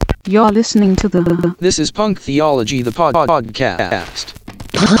You're listening to the... This is Punk Theology, the podcast.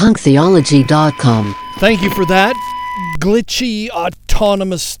 punktheology.com. Thank you for that, glitchy,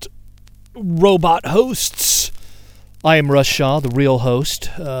 autonomous robot hosts. I am Russ Shaw, the real host,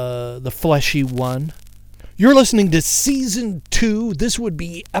 the fleshy one. You're listening to Season 2. This would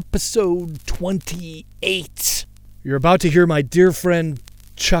be Episode 28. You're about to hear my dear friend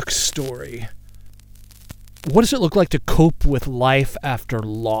Chuck's story. What does it look like to cope with life after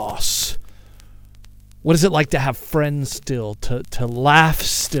loss? What is it like to have friends still, to laugh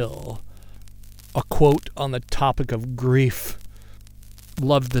still? A quote on the topic of grief.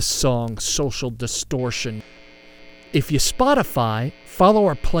 Love this song, Social Distortion. If you Spotify, follow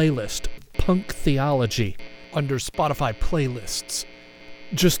our playlist, Punk Theology, under Spotify playlists.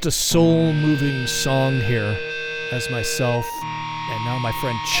 Just a soul-moving song here, as myself, and now my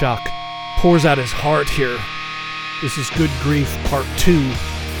friend Chuck, pours out his heart here. This is Good Grief Part 2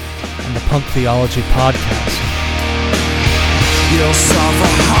 on the Punk Theology Podcast. You'll suffer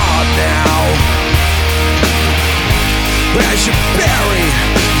hard now as you bury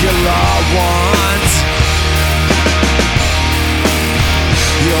your loved ones.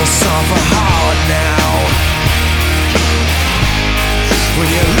 You'll suffer hard now when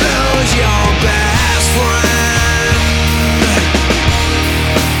you lose your best friend.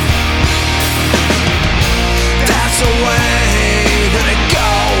 That's the way that it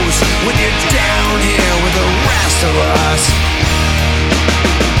goes when you're down here with the rest of us.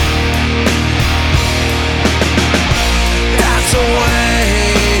 That's the way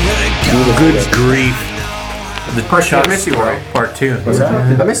that it goes. Good grief. I miss you, bro. Part 2. What's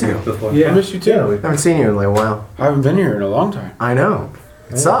that? I miss you. Yeah. I miss you too. I haven't seen you in like a while. I haven't been here in a long time. I know.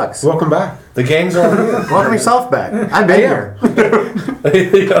 It sucks. Welcome back. The gang's all here. Welcome yourself back. I've been here.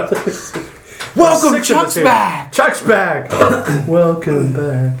 Welcome, Chuck's back. Chuck's back. Welcome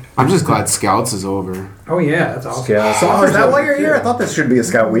back. I'm just glad Scouts is over. Oh yeah, that's awesome. Oh, is that why you're here? I thought this should be a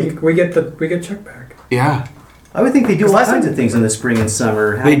Scout week. We get Chuck back. Yeah. I would think they do all kinds of things in the spring and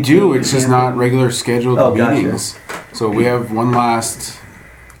summer. They do. It's just not regular scheduled meetings. Gotcha. So we have one last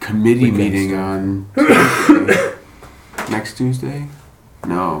committee meeting on Tuesday. Next Tuesday?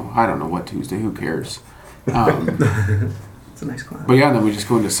 No, I don't know what Tuesday. Who cares? It's a nice class. But yeah, then we just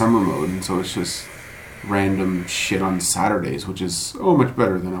go into summer mode, and so it's just random shit on Saturdays, which is much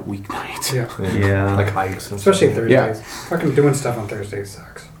better than a weeknight. Yeah. Like hikes and especially stuff. Thursdays. Yeah. Fucking doing stuff on Thursdays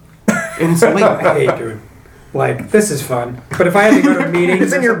sucks. And it's late. I hate doing. Like, this is fun. But if I had to go to meetings...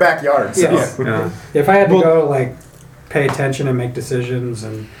 It's in your backyard. So. Yeah. If I had to go, like, pay attention and make decisions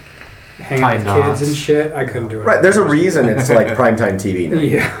and hang out with kids and shit, I couldn't do it. Right, there's a reason it's like primetime TV now.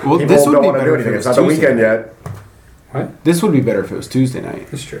 Yeah. Well, People this would don't be want to better do if anything. it It's was not the Tuesday weekend night. yet. What? This would be better if it was Tuesday night.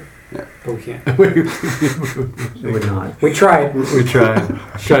 That's true. Yeah. But we can't. It would not. We tried. We tried.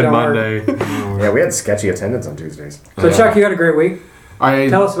 Tried Monday. Yeah, we had sketchy attendance on Tuesdays. So, Chuck, you had a great week.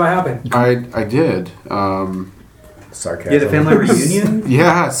 Tell us what happened. I did. Sarcasm. You had a family reunion?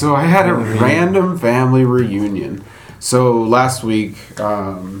 Yeah, so I had a random family reunion. So last week,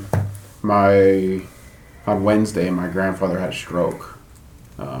 on Wednesday, my grandfather had a stroke.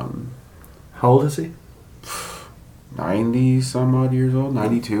 How old is he? 90 some odd years old,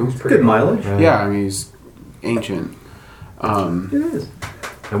 92. Good mileage. Yeah, I mean, he's ancient. It is.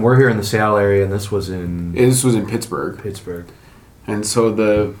 And we're here in the Seattle area, and this was in Pittsburgh. And so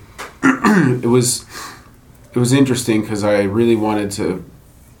it was interesting because I really wanted to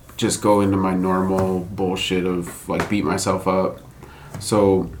just go into my normal bullshit of like beat myself up.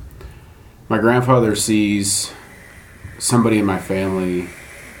 So my grandfather sees somebody in my family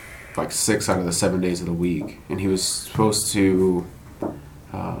like 6 out of the 7 days of the week, and he was supposed to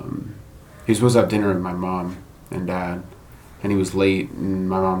have dinner with my mom and dad, and he was late, and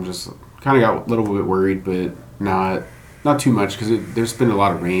my mom just kind of got a little bit worried, but not too much because there's been a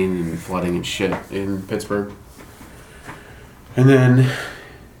lot of rain and flooding and shit in Pittsburgh. And then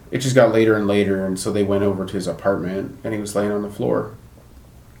it just got later and later, and so they went over to his apartment, and he was laying on the floor.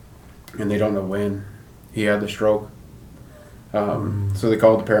 And they don't know when he had the stroke. So they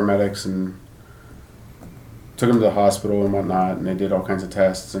called the paramedics and took him to the hospital and whatnot, and they did all kinds of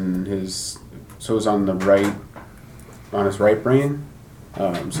tests, and it was on his right brain.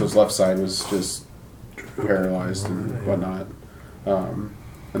 So his left side was just paralyzed and whatnot. And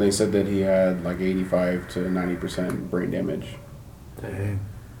they said that he had like 85 to 90% brain damage. Dang.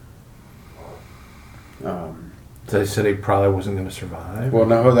 So they said he probably wasn't going to survive? Well,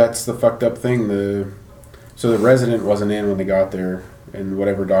 no, that's the fucked up thing. So the resident wasn't in when they got there, and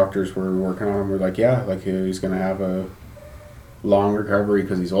whatever doctors were working on him were like, yeah, like he's going to have a long recovery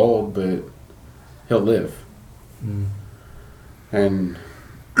because he's old, but he'll live. And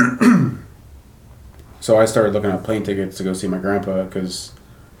So I started looking at plane tickets to go see my grandpa because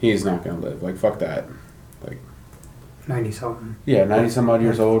he's not going to live. Like, fuck that. Like 90-something. Yeah, 90-some odd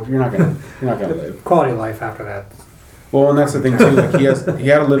years old. You're not gonna live. Quality of life after that. Well, and that's the thing too. Like he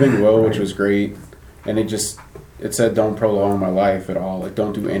had a living will, which was great, and it said don't prolong my life at all. Like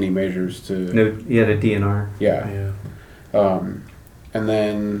don't do any measures to. No, he had a DNR. Yeah. And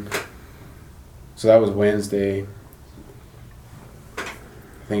then, so that was Wednesday. I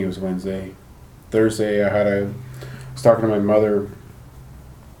think it was Wednesday. Thursday, I was talking to my mother,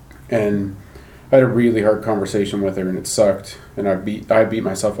 and I had a really hard conversation with her, and it sucked. And I beat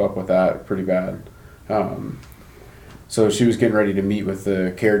myself up with that pretty bad. So she was getting ready to meet with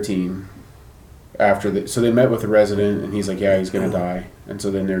the care team so they met with the resident, and he's like, yeah, he's gonna die. And so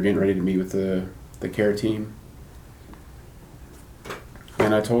then they're getting ready to meet with the care team.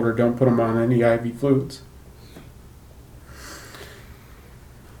 And I told her, don't put him on any IV fluids.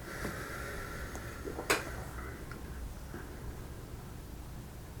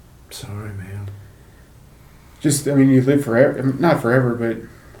 Sorry, man. You live forever. Not forever, but,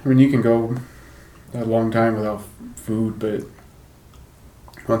 you can go a long time without food, but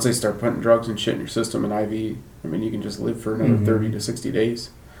once they start putting drugs and shit in your system and IV, you can just live for another 30 to 60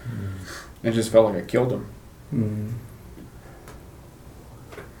 days. Mm-hmm. It just felt like I killed him. Mm-hmm.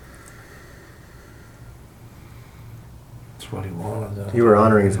 That's what he wanted, though. You were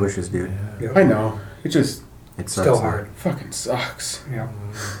honoring his wishes, dude. Yeah. Yep. I know. It sucks. Still hard. Fucking sucks. Yeah.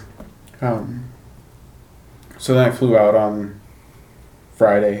 So then I flew out on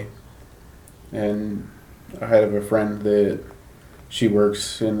Friday, and I have a friend that she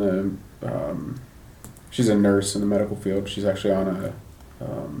works in the, she's a nurse in the medical field. She's actually on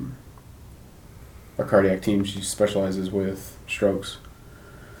a cardiac team. She specializes with strokes.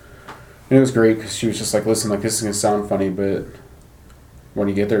 And it was great because she was just like, listen, like this is going to sound funny, but when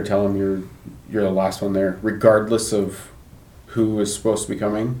you get there, tell them you're the last one there, regardless of who is supposed to be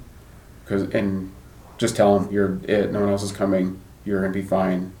coming. And just tell them you're it, no one else is coming, you're going to be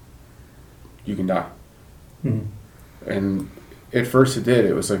fine, you can die. Mm-hmm. And at first it did.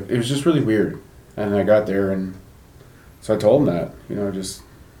 It was just really weird. And I got there, and so I told him that,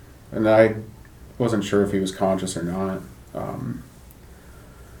 and I wasn't sure if he was conscious or not.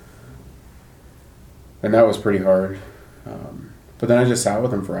 And that was pretty hard. But then I just sat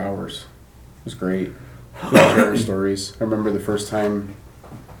with him for hours. It was great. We shared stories. I remember the first time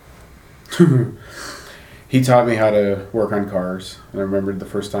he taught me how to work on cars. And I remembered the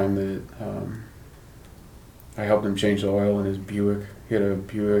first time that I helped him change the oil in his Buick. He had a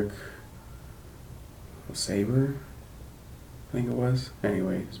Buick Sabre, I think it was.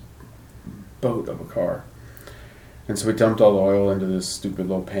 Anyway, his boat of a car. And so we dumped all the oil into this stupid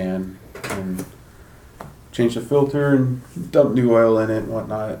little pan and changed the filter and dumped new oil in it and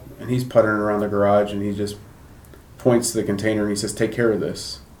whatnot. And he's puttering around the garage, and he just points to the container and he says, take care of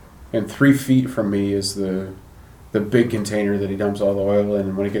this. And 3 feet from me is the big container that he dumps all the oil in,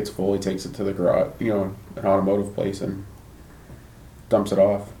 and when it gets full, he takes it to the garage, an automotive place, and dumps it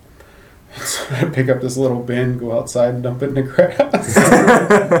off. So I pick up this little bin, go outside, and dump it in the grass.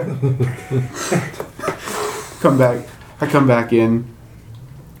 I come back in,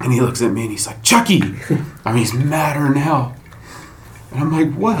 and he looks at me, and he's like, Chucky! He's madder than hell. And I'm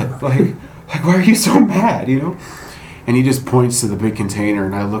like, what? Like, why are you so mad, And he just points to the big container,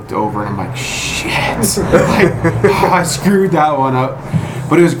 and I looked over, and I'm like, shit. I screwed that one up.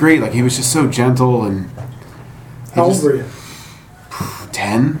 But it was great. Like, he was just so gentle. And how old were you?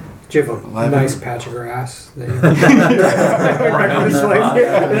 10. Did you have a 11? Nice patch of grass? Just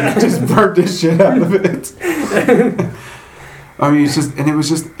burnt the shit out of it. It was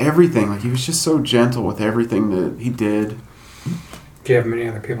just everything. Like, he was just so gentle with everything that he did. Do you have many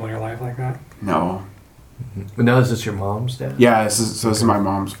other people in your life like that? No. But now is this your mom's dad? Yeah, this is my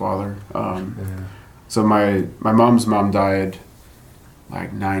mom's father. So my mom's mom died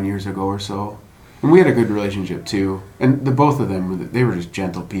like 9 years ago or so, and we had a good relationship too. And the both of them, they were just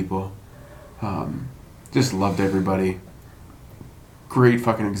gentle people. Just loved everybody. Great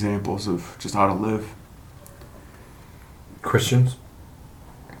fucking examples of just how to live. Christians?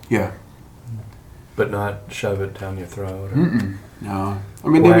 Yeah. But not shove it down your throat? No.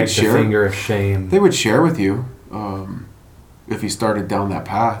 They would share. The finger of shame. They would share with you if you started down that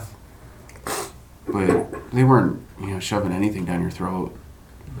path. But they weren't, shoving anything down your throat.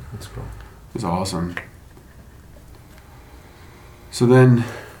 That's cool. It was awesome. So then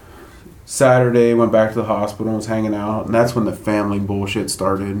Saturday, went back to the hospital and was hanging out. And that's when the family bullshit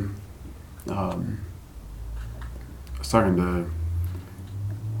started. I was talking to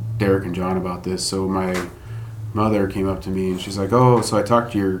Derek and John about this. So my mother came up to me and she's like, "Oh, so I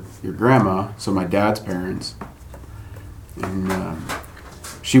talked to your grandma, so my dad's parents, and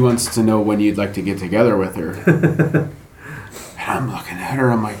she wants to know when you'd like to get together with her." And I'm looking at her,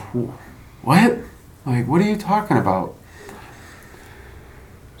 I'm like, "What? Like, what are you talking about?"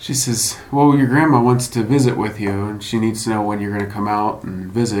 She says, "Well, your grandma wants to visit with you, and she needs to know when you're going to come out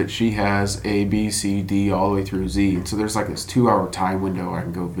and visit. She has A, B, C, D, all the way through Z. And so there's like this 2-hour time window I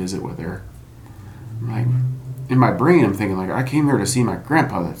can go visit with her." I'm like, in my brain, I'm thinking, like, I came here to see my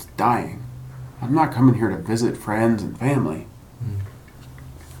grandpa that's dying. I'm not coming here to visit friends and family.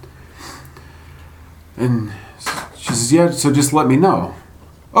 And she says, "Yeah, so just let me know."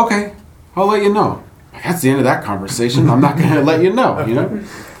 "Okay, I'll let you know." That's the end of that conversation. I'm not going to let you know, you know?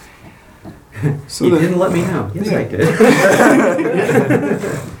 So you didn't let me know. Yes, I did.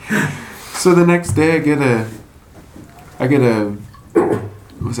 So the next day I get a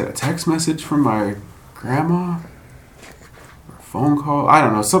was it a text message from my grandma? Or a phone call? I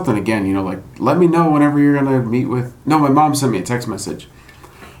don't know, something again, you know, like, let me know whenever you're going to meet with... No, my mom sent me a text message.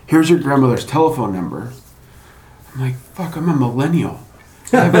 "Here's your grandmother's telephone number." I'm like, fuck, I'm a millennial.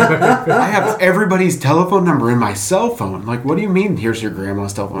 I have everybody's telephone number in my cell phone. Like, what do you mean, here's your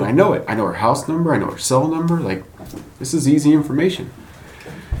grandma's telephone? I know it. I know her house number. I know her cell number. Like, this is easy information.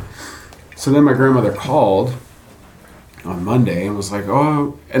 So then my grandmother called on Monday and was like,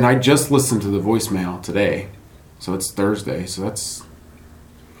 "Oh," and I just listened to the voicemail today. So it's Thursday. So that's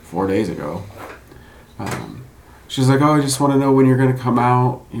 4 days ago. She's like, "Oh, I just want to know when you're going to come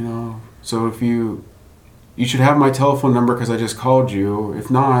out, you know. So if you should have my telephone number because I just called you. If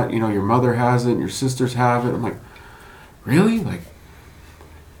not, you know, your mother has it and your sisters have it." I'm like, really? Like,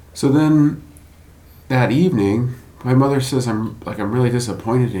 so then that evening, my mother says, I'm really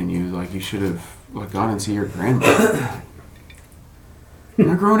disappointed in you. Like, you should have like gone and see your grandma." I'm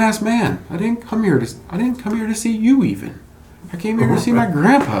a grown-ass man. I didn't come here to see you even. I came here to see my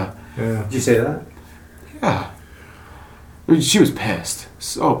grandpa. Yeah. Did you say that? Yeah. I mean, she was pissed.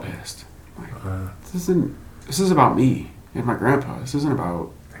 So pissed. Like, this is about me and my grandpa. This isn't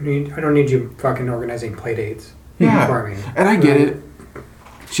about... I don't need you fucking organizing play dates. Yeah. For me. And I get it.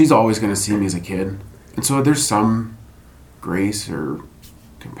 She's always going to see me as a kid. And so there's some grace or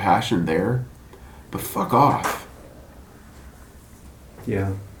compassion there. But fuck off.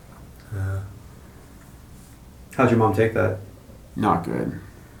 Yeah. How'd your mom take that? Not good.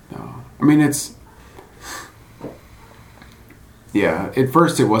 No. I mean, it's... Yeah, at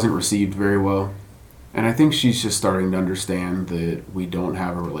first it wasn't received very well. And I think she's just starting to understand that we don't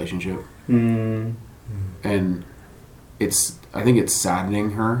have a relationship. Mm. And I think it's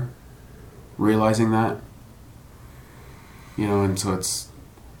saddening her realizing that. You know, and so it's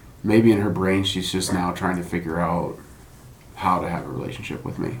maybe in her brain she's just now trying to figure out how to have a relationship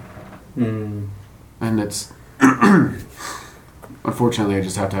with me. Mm. And it's unfortunately I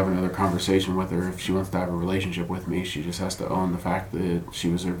just have to have another conversation with her. If she wants to have a relationship with me, she just has to own the fact that she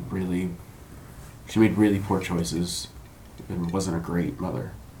made really poor choices and wasn't a great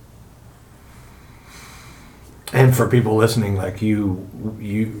mother. And for people listening, like you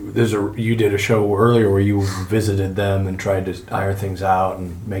did a show earlier where you visited them and tried to iron things out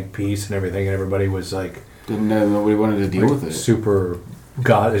and make peace and everything, and everybody was like, nobody wanted to deal with it. Super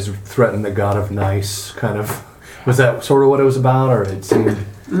God is threatening the God of nice kind of. Was that sort of what it was about, or it seemed?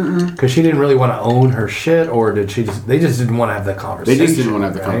 Because she didn't really want to own her shit, or did she? They just didn't want to have the conversation. They just didn't want to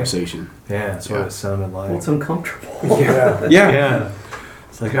have the conversation. Yeah, that's what it sounded like. Well, it's uncomfortable. Yeah.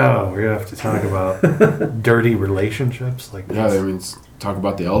 It's like, oh, we're gonna have to talk about dirty relationships, like yeah. I mean, talk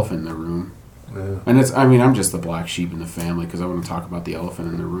about the elephant in the room. Yeah. And it's. I mean, I'm just the black sheep in the family because I want to talk about the elephant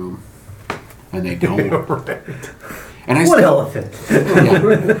in the room, and they don't. Right. And what elephant? Yeah.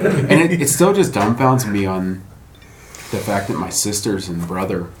 And it still just dumbfounds me on the fact that my sisters and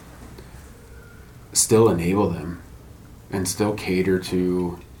brother still enable them and still cater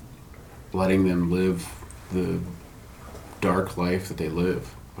to letting them live the dark life that they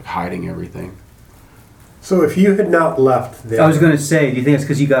live, like hiding everything. So if you had not left there... I was going to say, do you think it's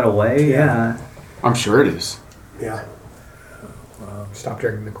because you got away? Yeah. I'm sure it is. Yeah. Stop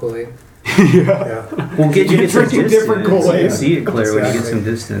drinking the Kool-Aid. Yeah. We'll get you some distance. Different Kool-Aid. You can see it clear when you get some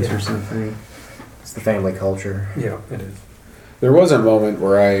distance or something. It's the family culture. Yeah, it is. There was a moment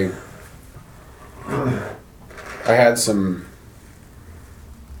where I had some,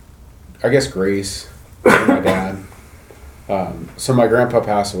 I guess, grace from my dad. So my grandpa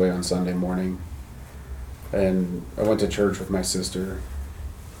passed away on Sunday morning, and I went to church with my sister.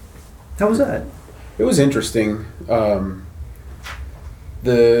 How was that? It was interesting.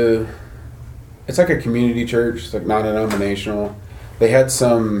 It's like a community church, it's like non-denominational. They had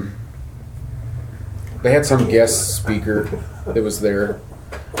some they had some guest speaker that was there,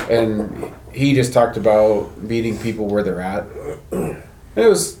 and he just talked about meeting people where they're at. And it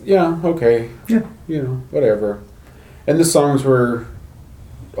was, okay. Yeah. Whatever. And the songs were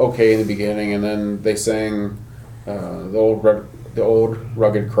okay in the beginning, and then they sang the old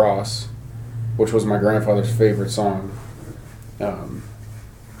Rugged Cross, which was my grandfather's favorite song.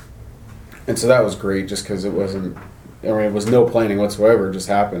 And so that was great, just because it wasn't, it was no planning whatsoever, it just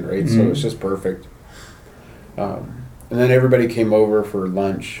happened, right? So it was just perfect. And then everybody came over for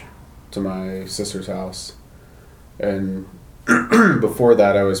lunch to my sister's house. And before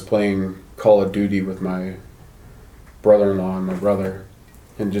that, I was playing Call of Duty with my brother-in-law and my brother,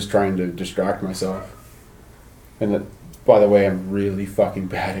 and just trying to distract myself. And that, by the way, I'm really fucking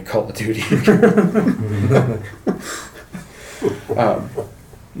bad at Call of Duty.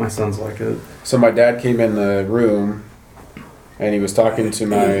 My son's like it. So my dad came in the room, and he was talking to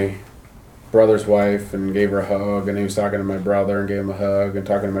my brother's wife and gave her a hug, and he was talking to my brother and gave him a hug, and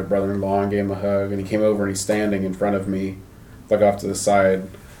talking to my brother-in-law and gave him a hug, and he came over and he's standing in front of me, like off to the side,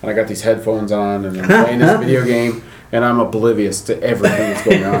 and I got these headphones on, and I'm playing this video game, and I'm oblivious to everything that's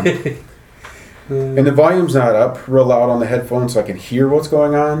going on. And the volume's not up real loud on the headphones, so I can hear what's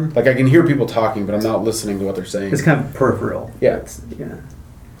going on. Like, I can hear people talking, but I'm not listening to what they're saying. It's kind of peripheral. Yeah.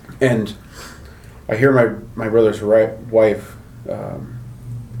 And I hear my brother's wife,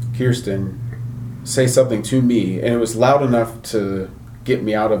 Kirsten, say something to me, and it was loud enough to get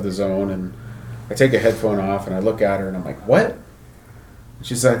me out of the zone. And I take a headphone off, and I look at her, and I'm like, what? And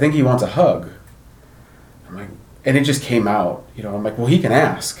she said, I think he wants a hug. I'm like, and it just came out. I'm like, well, he can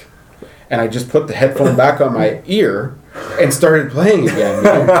ask. And I just put the headphone back on my ear and started playing again.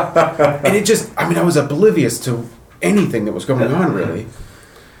 And it just, I was oblivious to anything that was going on, really.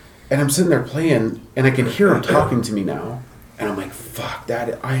 And I'm sitting there playing, and I can hear him talking to me now. And I'm like, fuck,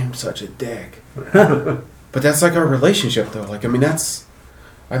 Dad, I am such a dick. But that's like our relationship, though. Like, I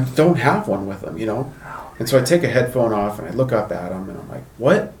don't have one with him, And so I take a headphone off, and I look up at him, and I'm like,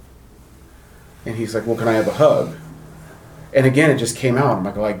 what? And he's like, well, can I have a hug? And again, it just came out. I'm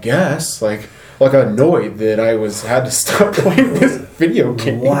like, well, I guess. Like annoyed that I had to stop playing this video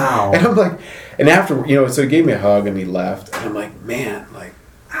game. Wow. And I'm like, and after, so he gave me a hug, and he left. And I'm like, man, like,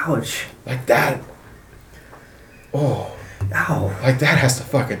 ouch. Like that. Oh. Ow. Like that has to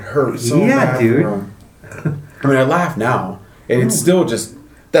fucking hurt so yeah, bad. Dude. I laugh now, and it's still just,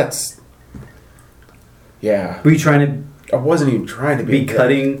 yeah. Were you trying to? I wasn't even trying to be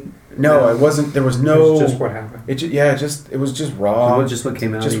cutting. No, I wasn't. There was no. It was just what happened. It was just raw. It was just what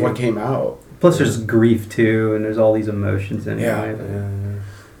came out. Just what came out. Plus, there's grief too, and there's all these emotions in it. Yeah.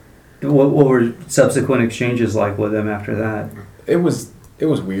 What were subsequent exchanges like with him after that? It was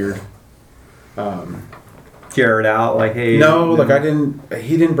weird. Air it out like, hey. No, like I didn't.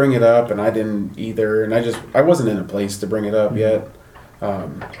 He didn't bring it up, and I didn't either. And I wasn't in a place to bring it up yet.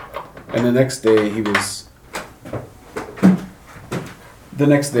 And the next day he was.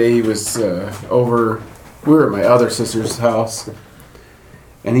 Over. We were at my other sister's house,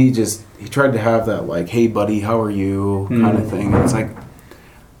 and he tried to have that like, "Hey, buddy, how are you?" kind of thing. And it's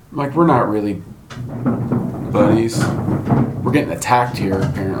like we're not really buddies. We're getting attacked here,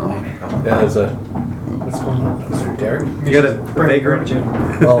 apparently. Yeah, there's a. What's going on? Is there Derek? You got a vagrant?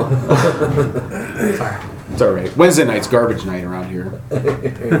 Well, Sorry. It's all right. Wednesday night's garbage night around here.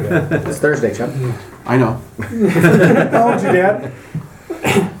 it's Thursday, Chuck. I know. How old's your dad?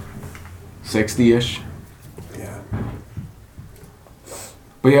 60-ish. Yeah.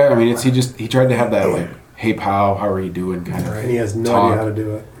 But yeah, he tried to have that like, "Hey pal, how are you doing?" kind of. And he has no talk, idea how to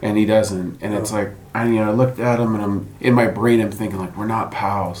do it. and he doesn't. And it's like I looked at him, and I'm in my brain. I'm thinking like, we're not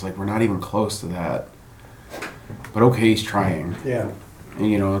pals. Like we're not even close to that. But okay, he's trying. Yeah.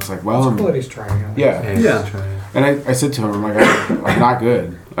 And it's like, well, It's cool that he's trying. yeah. And I said to him, I'm like, I'm not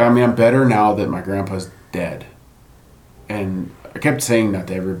good. I'm better now that my grandpa's dead. And I kept saying that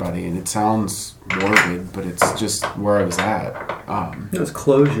to everybody, and it sounds morbid, but it's just where I was at. It was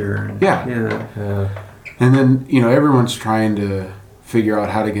closure. Yeah. And then, everyone's trying to figure out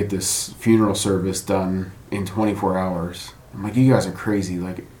how to get this funeral service done in 24 hours. I'm like, you guys are crazy.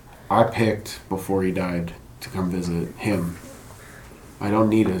 Like, I picked before he died to come visit him. I don't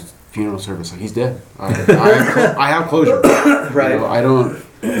need a funeral service. Like, he's dead. I have closure. Right. I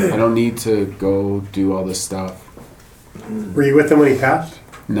don't need to go do all this stuff. Were you with him when he passed?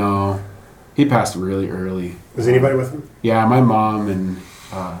 No. He passed really early. Was anybody with him? Yeah, my mom and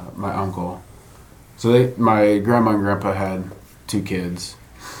my uncle. So my grandma and grandpa had 2 kids.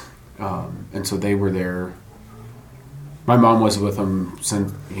 And so they were there. My mom was with him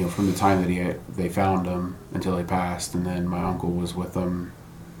since, from the time that they found him until he passed. And then my uncle was with him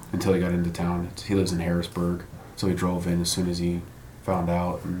until he got into town. He lives in Harrisburg, so he drove in as soon as he found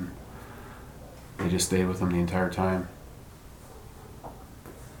out, and they just stayed with him the entire time.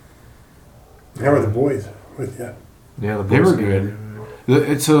 How are the boys with you? Yeah, the They boys were good.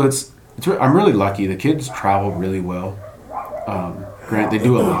 I'm really lucky. The kids travel really well. Grant, they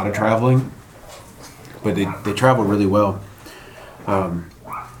do a lot of traveling, but they travel really well. And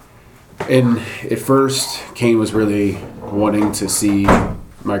at first, Kane was really wanting to see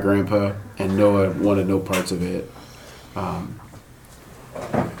my grandpa, and Noah wanted no parts of it.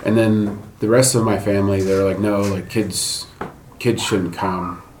 And then the rest of my family, they're like, no, like kids shouldn't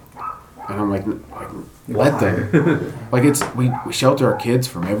come. And I'm like let them. Like we shelter our kids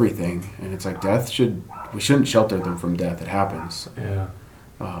from everything, and it's like we shouldn't shelter them from death. It happens. Yeah.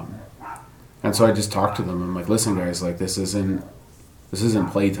 And so I just talked to them. I'm like, listen, guys, like this isn't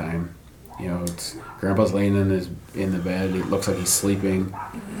playtime. You know, it's Grandpa's laying in the bed. It looks like he's sleeping.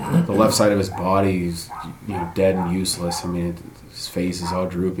 The left side of his body is, you know, dead and useless. I mean, his face is all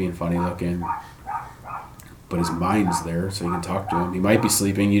droopy and funny looking, but his mind's there, so you can talk to him. He might be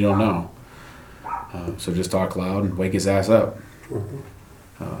sleeping, you don't know. So just talk loud and wake his ass up.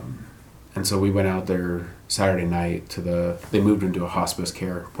 And so we went out there Saturday night they moved into a hospice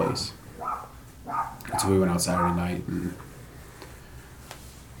care place. And so we went out Saturday night and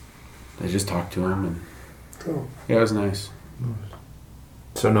they just talked to him, and Cool. yeah, it was nice.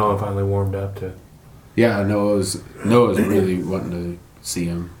 So Noah finally warmed up to. Yeah, Noah's really wanting to see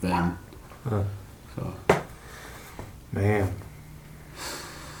him then. Huh. So Man.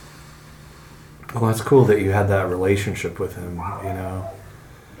 Well, that's cool that you had that relationship with him, you know.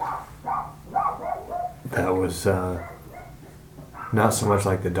 That was not so much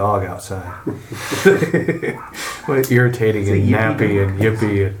like the dog outside. What irritating and nappy and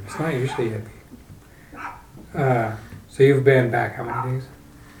yippy. It's not usually yippy. So you've been back how many days?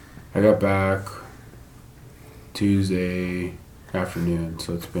 I got back Tuesday afternoon,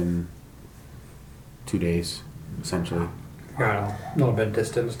 so it's been 2 days, essentially. Got a little bit of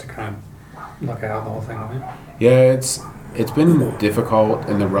distance to kind of look at how the whole thing went. Yeah, it's been difficult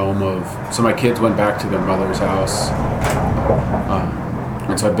in the realm of, so my kids went back to their mother's house,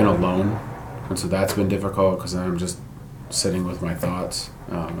 and so I've been alone, and so that's been difficult because I'm just sitting with my thoughts.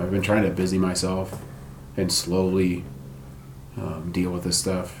 I've been trying to busy myself and slowly deal with this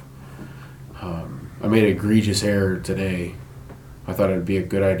stuff. I made an egregious error today. I thought it would be a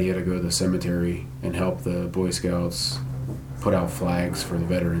good idea to go to the cemetery and help the Boy Scouts put out flags for the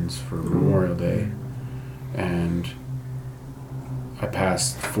veterans for Memorial Day. And I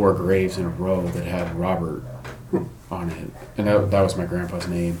passed 4 graves in a row that had Robert on it. And that was my grandpa's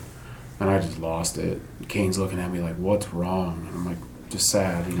name. And I just lost it. Kane's looking at me like, what's wrong? And I'm like, just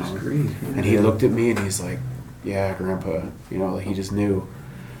sad, you know. And he looked at me and he's like, yeah, Grandpa. You know, like he just knew.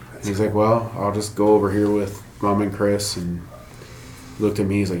 And he's like, well, I'll just go over here with Mom and Chris. And he looked at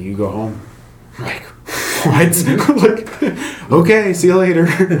me, he's like, you go home. I'm like, what? I'm like, okay, see you later.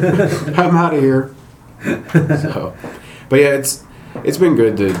 I'm out of here. So, but yeah, it's been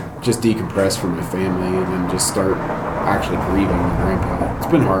good to just decompress from my family and then just start actually grieving my grandpa. It's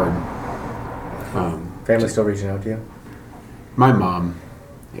been hard. Family still reaching out to you? My mom,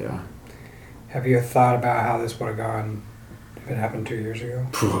 yeah. Have you thought about how this would have gone if it happened 2 years ago?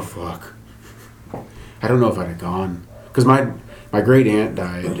 Oh, fuck. I don't know if I'd have gone. Because my great aunt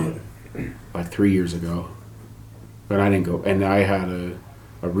died like 3 years ago. But I didn't go. And I had a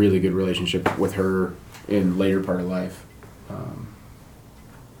really good relationship with her in later part of life.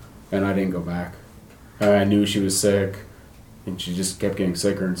 And I didn't go back. I knew she was sick. And she just kept getting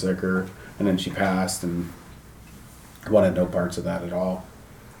sicker and sicker. And then she passed. And I wanted no parts of that at all.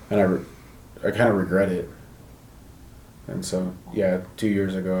 And I kind of regret it. And so, yeah, 2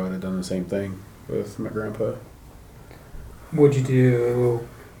 years ago, I'd have done the same thing with my grandpa. Do you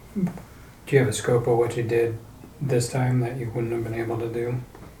have a scope of what you did this time that you wouldn't have been able to do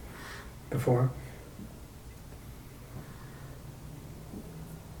before?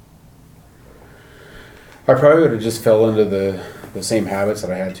 I probably would have just fell into the same habits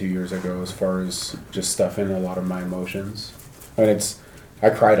that I had 2 years ago as far as just stuffing a lot of my emotions. I mean, I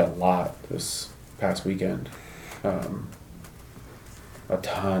cried a lot this past weekend. A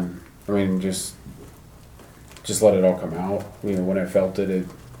ton. I mean, just let it all come out. You know, when I felt it,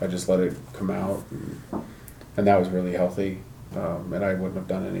 I just let it come out. And that was really healthy. And I wouldn't have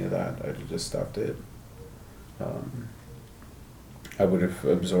done any of that. I'd have just stuffed it. I would have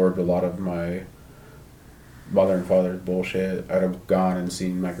absorbed a lot of my mother and father's bullshit. I'd have gone and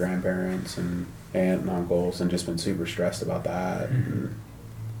seen my grandparents and aunt and uncles and just been super stressed about that. Mm-hmm.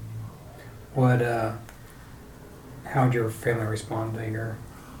 How'd your family respond to your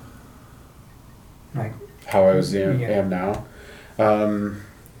Like how I was Yeah. am now.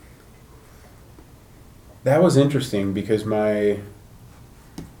 That was interesting because a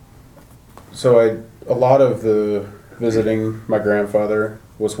lot of the visiting my grandfather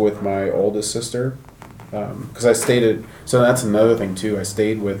was with my oldest sister. Because I stayed so that's another thing too. I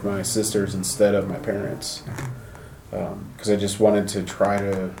stayed with my sisters instead of my parents. Because I just wanted to try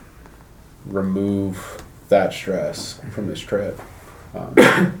to remove that stress from this trip.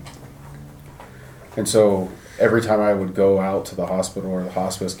 And so every time I would go out to the hospital or the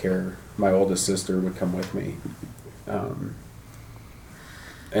hospice care, my oldest sister would come with me.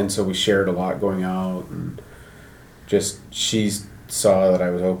 And so we shared a lot going out, and just she saw that I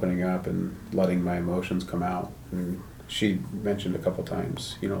was opening up and letting my emotions come out. And she mentioned a couple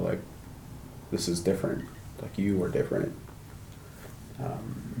times, like, this is different. Like, you are different.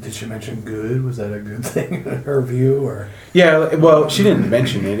 Did she mention good? Was that a good thing in her view, or? Yeah, well, she didn't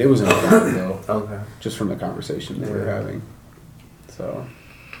mention it. It was implied, though. Okay. Just from the conversation that we were having. So.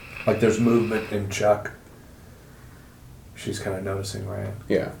 Like, there's movement in Chuck. She's kind of noticing, right?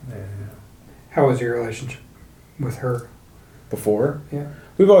 Yeah. How was your relationship with her? Before? Yeah.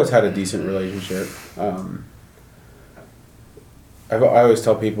 We've always had a decent relationship. I always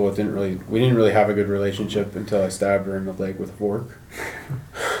tell people we didn't really have a good relationship until I stabbed her in the leg with a fork.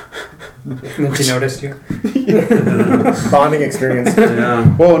 And then she noticed you? Bonding experience.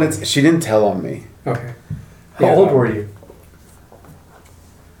 Yeah. Well, and she didn't tell on me. Okay. How old were you?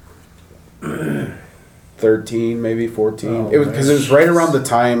 13, maybe 14. Oh, it was because it was right around the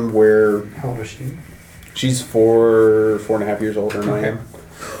time where How old was she? she's 4.5 years older than I am.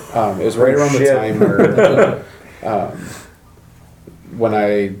 It was right around the Shit. time where when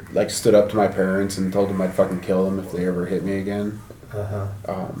I stood up to my parents and told them I'd fucking kill them if they ever hit me again.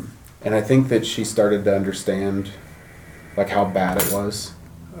 And I think that she started to understand how bad it was.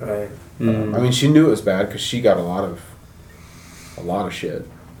 Right. I mean, she knew it was bad because she got a lot of shit.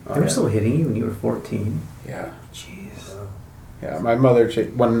 They were still hitting you when you were 14. Yeah. Jeez. Yeah, my mother,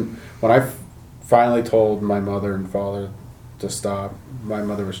 when I finally told my mother and father to stop, my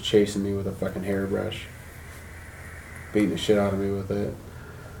mother was chasing me with a fucking hairbrush, beating the shit out of me with it.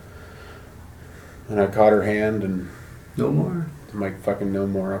 And I caught her hand and No more. I'm like, fucking no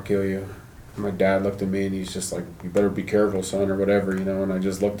more, I'll kill you. And my dad looked at me and he's just like, you better be careful, son, or whatever, and I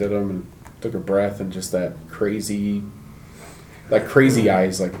just looked at him and took a breath and just that crazy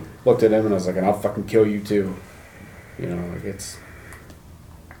eyes, looked at him and I was like, and I'll fucking kill you too. It's...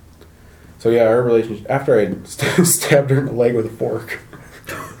 So yeah, our relationship, after I stabbed her in the leg with a fork.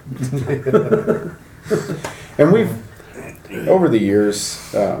 And we've, over the years,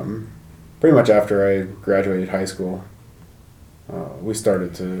 pretty much after I graduated high school, we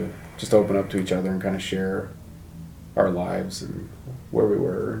started to just open up to each other and kind of share our lives and where we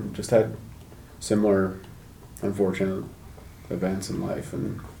were, and just had similar unfortunate events in life.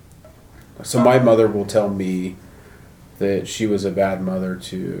 And so my mother will tell me that she was a bad mother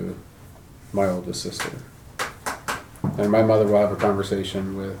to my oldest sister, and my mother will have a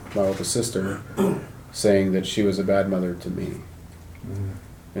conversation with my oldest sister saying that she was a bad mother to me.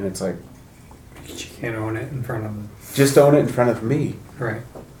 And it's like, She can't own it in front of them. just own it in front of me. Right.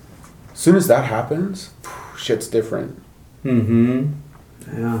 As soon as that happens, shit's different. Mm-hmm.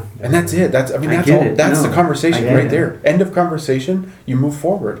 Yeah. And that's it. That's I all. get it. That's No, the conversation I get right it. there. End of conversation. You move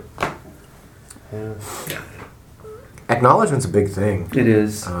forward. Yeah. Acknowledgement's a big thing. It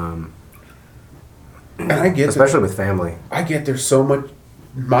is. And I get, Especially with family. there's so much.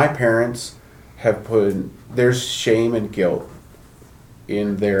 My parents have put, there's shame and guilt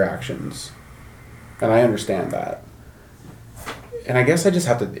in their actions, and I understand that. And I guess I just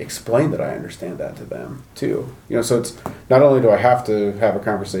have to explain that I understand that to them too. So it's not only do I have to have a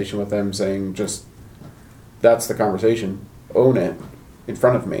conversation with them saying just, that's the conversation, own it in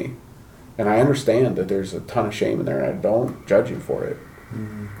front of me. And I understand that there's a ton of shame in there, and I don't judge you for it.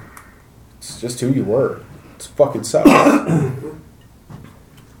 It's just who you were. It's fucking sucks.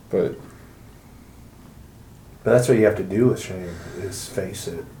 But that's what you have to do with shame, is face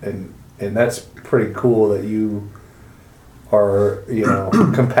it. And that's pretty cool that you are,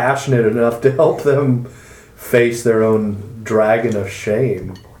 compassionate enough to help them face their own dragon of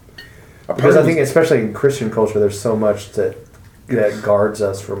shame. Because I think, especially in Christian culture, there's so much that guards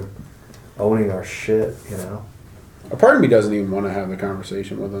us from owning our shit, a part of me doesn't even want to have the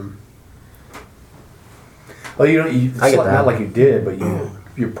conversation with them. Well, it's I get that. not like you did, but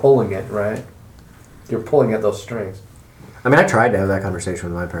you're pulling it, right? You're pulling at those strings. I mean, I tried to have that conversation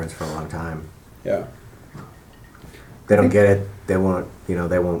with my parents for a long time. Yeah. They don't get it. They won't,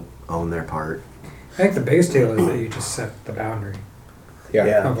 they won't own their part. I think the biggest deal is that you just set the boundary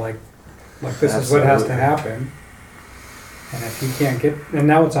Yeah. of Like, this is what has to happen. And if you can't get, and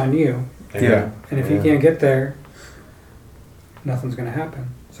now it's on you. Yeah. And if you can't get there, nothing's going to happen.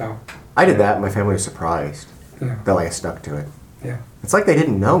 So. I did that and my family was surprised. Yeah. That like I stuck to it. Yeah. It's like they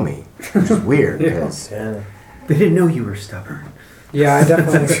didn't know me, which is weird. Yeah. Because They didn't know you were stubborn. Yeah, I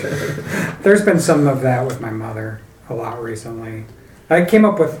definitely. There's been some of that with my mother a lot recently. I came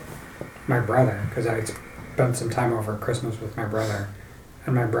up with my brother because I spent some time over Christmas with my brother,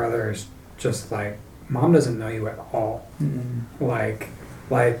 and my brother is just like, Mom doesn't know you at all. Mm-hmm. Like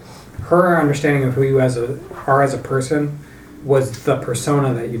her understanding of who you are as a person was the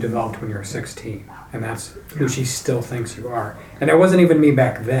persona that you developed when you were 16, and that's who she still thinks you are. And it wasn't even me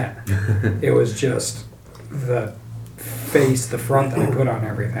back then. It was just the face, the front that I put on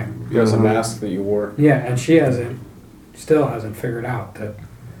everything. You have a mask that you wore. Yeah, and she still hasn't figured out that.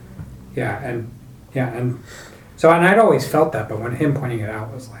 And so, and I'd always felt that, but when him pointing it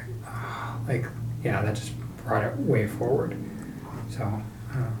out was like, that just brought it way forward. So,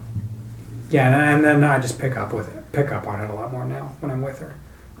 and then I just pick up on it a lot more now when I'm with her.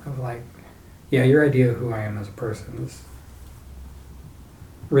 I'm like, your idea of who I am as a person is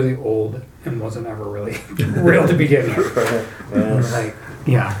really old and wasn't ever really real to begin with. And I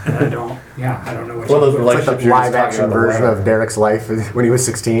don't know what. One of those it's like relationships the live action version of Derek's life when he was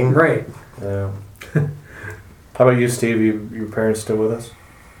 16. Right. Yeah. How about you, Steve? Your parents still with us?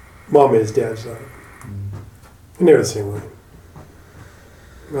 Mom is, dad's not. And they're the same way.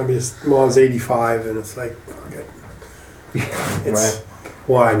 I mean, his mom's 85, and it's like, fuck it. It's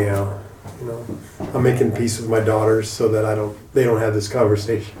why now? You know, I'm making peace with my daughters so that they don't have this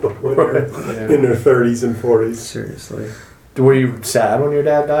conversation when they're in their 30s and 40s. Seriously. Were you sad when your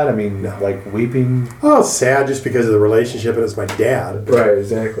dad died? I mean, like weeping? Oh, sad just because of the relationship and it's my dad. But, Right,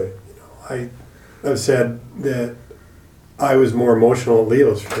 exactly. I've said that I was more emotional at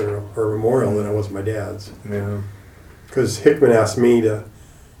Leo's funeral or memorial than I was my dad's. Yeah. Because Hickman asked me to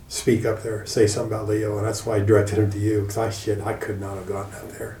speak up there, say something about Leo, and that's why I directed him to you. Because I could not have gotten up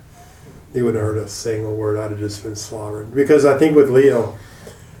there. He wouldn't have heard a single word. I'd have just been slaughtered. Because I think with Leo,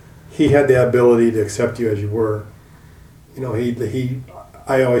 he had the ability to accept you as you were. You know,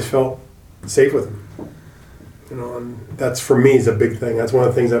 I always felt safe with him. You know, and that's for me is a big thing. That's one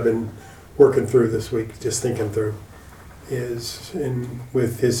of the things I've been working through this week, just thinking through, is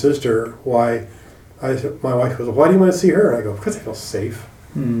with his sister, my wife goes, why do you want to see her? And I go, because I feel safe.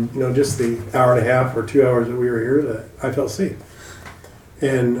 You know, just the hour and a half or 2 hours that we were here, that I felt safe.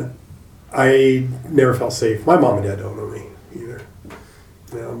 And I never felt safe. My mom and dad don't know me either.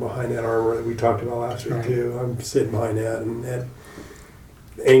 You know, I'm behind that armor that we talked about last week too. I'm sitting behind that, and that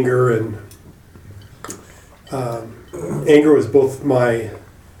anger was both my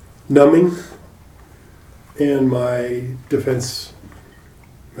numbing and my defense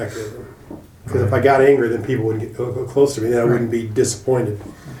mechanism. Because if I got angry, then people wouldn't go close to me. Then I wouldn't be disappointed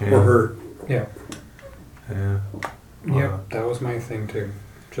or hurt. Yeah. Yeah. Yep, that was my thing too.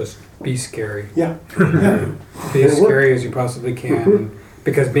 Just be scary. Yeah. Be as scary as you possibly can,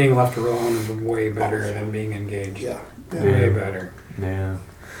 because being left alone is way better than being engaged. Yeah. Way better. Yeah.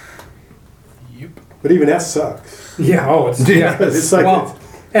 But even that sucks. Yeah. Oh, it's It's like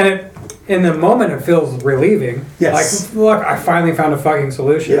in the moment it feels relieving. Yes. Like, look, I finally found a fucking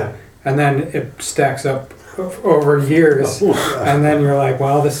solution. Yeah. And then it stacks up over years, and then you're like,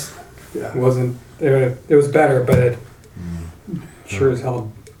 well, this wasn't. It was better, but it sure as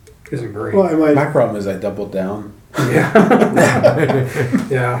hell isn't great. Well, My problem is I doubled down. Yeah.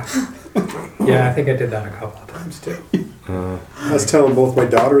 Yeah, I think I did that a couple of times too. I was telling both my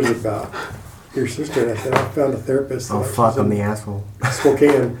daughters about your sister, and I said I found a therapist. Oh, fuck, I'm the asshole.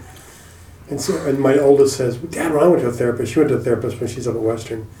 Spokane. And my oldest says, Dad, when I went to a therapist, she went to a therapist when she's up at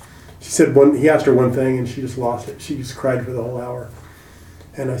Western. She said he asked her one thing, and she just lost it. She just cried for the whole hour.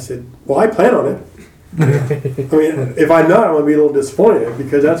 And I said, well, I plan on it. I mean, if I'm not, I'm going to be a little disappointed,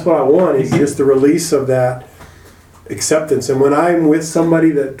 because that's what I want, is just the release of that acceptance. And when I'm with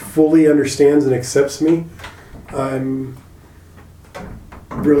somebody that fully understands and accepts me, I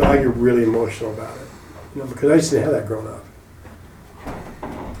get really emotional about it. You know, because I just didn't have that growing up.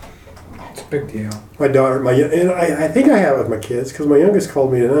 It's a big deal. My daughter, and I think I have it with my kids, because my youngest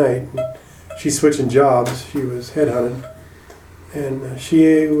called me tonight. She's switching jobs. She was headhunted. And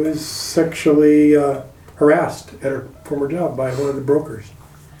she was sexually harassed at her former job by one of the brokers.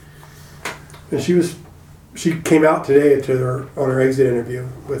 And she came out today on her exit interview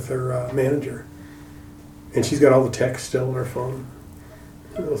with her manager. And she's got all the texts still on her phone.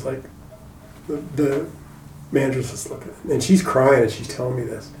 And it was like, the manager's just looking. And she's crying and she's telling me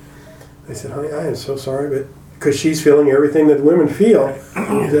this. I said, honey, I am so sorry, but because she's feeling everything that women feel,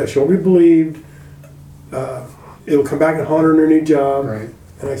 that she'll be believed, it'll come back and haunt her in her new job. Right.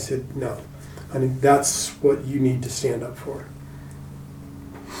 And I said, no, I mean, that's what you need to stand up for.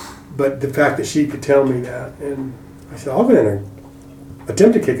 But the fact that she could tell me that, and I said, I'll go in and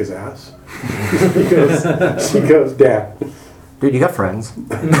attempt to kick his ass. She goes, Dad. Dude, you got friends.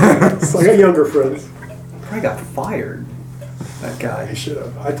 So I got younger friends. Probably got fired. That guy. I should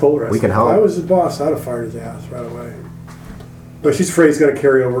have. I told her. We If can help. I was the boss, I'd have fired his ass right away. But she's afraid it's going to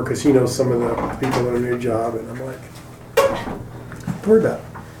carry over because she knows some of the people in her new job, and I'm like, don't worry about it.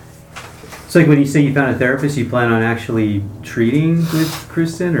 So like when you say you found a therapist, you plan on actually treating with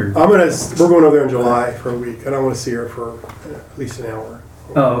Kristen, or? We're going over there in July for a week, and I want to see her for at least an hour.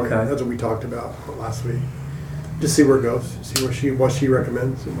 Oh, okay. That's what we talked about last week. Just see where it goes, see what she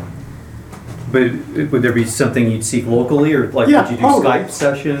recommends. But would there be something you'd seek locally, or like Yeah, would you do probably. Skype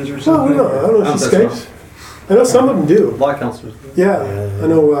sessions or No, something? I don't know if she that's Skypes. I know some of them do. A lot of counselors do. Yeah, I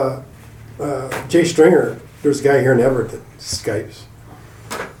know Jay Stringer, there's a guy here in Everett that Skypes.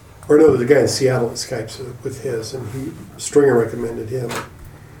 Or no, there's a guy in Seattle that Skypes with his, and Stringer recommended him.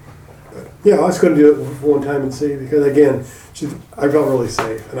 But yeah, I was going to do it one time and see, because again, I felt really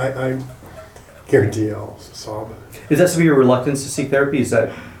safe, and I guarantee you I'll sob. Is that some of your reluctance to seek therapy? Is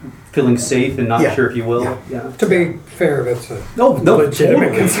that feeling safe and not Yeah. sure if you will? Yeah. To be fair, it's a No, legitimate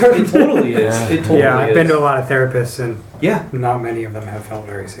totally. concern. It totally is. It totally yeah, I've is. been to a lot of therapists, and Yeah, not many of them have felt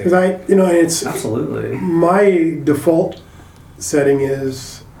very safe. Because it's absolutely. my default setting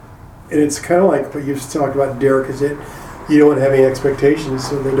is, and it's kind of like what you've talked about, Derek, is it you don't have any expectations,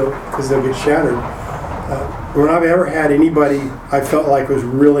 so they don't, because they'll get shattered. When I've ever had anybody I felt like was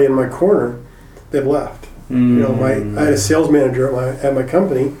really in my corner, they've left. You know, I had a sales manager at my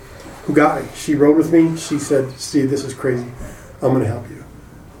company who got me. She rode with me. She said, "Steve, this is crazy. I'm going to help you."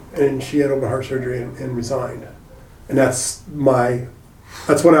 And she had open heart surgery and resigned. And that's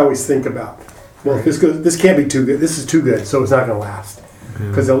what I always think about. Well, if this can't be too good. This is too good, so it's not going to last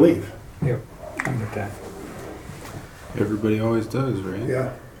because they'll leave. Yep, I get that. Everybody always does, right?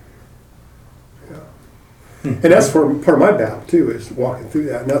 Yeah. And that's part of my battle too, is walking through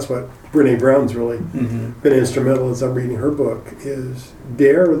that, and that's what Brene Brown's really been instrumental as I'm reading her book, is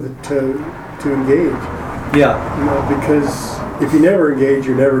dare to engage. Yeah. You know, because if you never engage,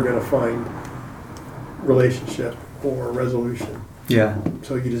 you're never going to find relationship or resolution. Yeah.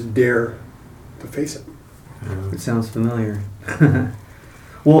 So you just dare to face it. It sounds familiar.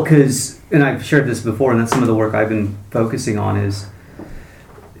 Well, and I've shared this before, and that's some of the work I've been focusing on is,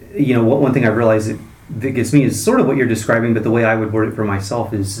 you know, one thing I realized that gets me is sort of what you're describing, but the way I would word it for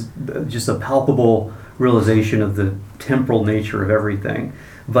myself is just a palpable realization of the temporal nature of everything.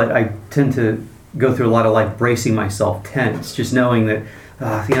 But I tend to go through a lot of life bracing myself tense, just knowing that,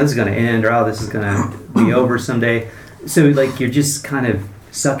 this is going to end, or this is going to be over someday. So like you're just kind of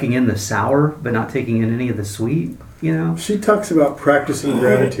sucking in the sour, but not taking in any of the sweet, you know? She talks about practicing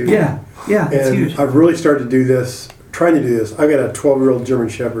gratitude. Yeah, it's and huge. I've really started to do this, trying to do this. I got a 12-year-old German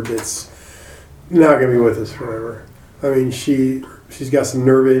Shepherd that's not going to be with us forever. I mean, she's got some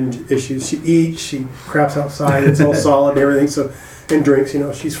nerve issues. She eats, she craps outside, it's all solid and everything, so, and drinks,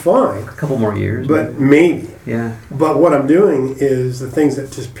 she's fine. A couple more years. But maybe. Yeah. But what I'm doing is the things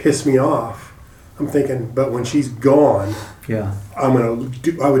that just piss me off, I'm thinking, but when she's gone, yeah, I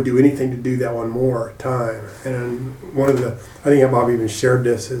would do anything to do that one more time. And I think Bob even shared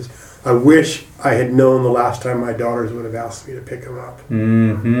this, is I wish I had known the last time my daughters would have asked me to pick them up.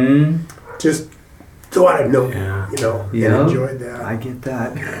 Just so I'd have known, and enjoyed that. I get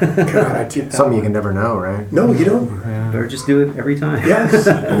that. God, something you can never know, right? No, you don't. Better just do it every time. Yes,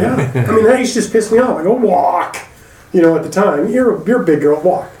 yeah. I mean, that used to just piss me off. I go, walk. At the time, you're a big girl,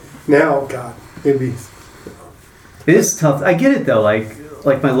 walk. Now, God, it'd be... It is tough. I get it though.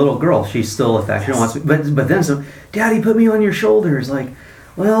 Like my little girl, she's still affectionate. Wants me, but then some. Daddy, put me on your shoulders. Like,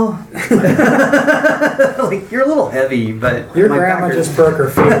 well, like you're a little heavy, but your grandma just broke her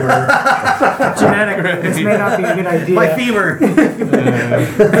femur. Genetic. This may not be a good idea. My femur.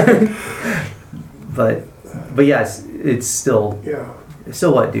 but yes, it's still. Yeah.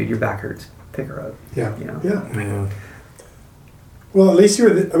 So what, dude? Your back hurts. Pick her up. Yeah. Yeah. Well, at least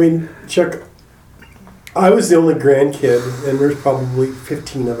Chuck. I was the only grandkid, and there's probably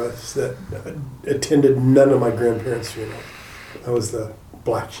 15 of us that attended none of my grandparents' funeral. I was the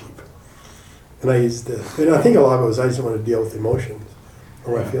black sheep. And I think a lot of it was I just didn't want to deal with emotions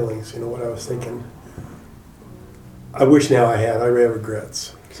or my feelings, what I was thinking. I wish now I had. I really have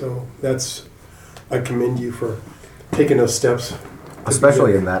regrets. So I commend you for taking those steps.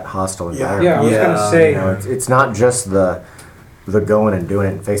 Especially in that hostile environment. Yeah, I was going to say. It's not just the the going and doing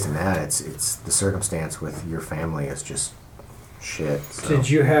it and facing that, it's the circumstance with your family is just shit. So. Did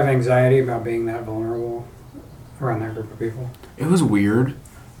you have anxiety about being that vulnerable around that group of people? It was weird.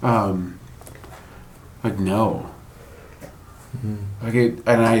 Like, no. Like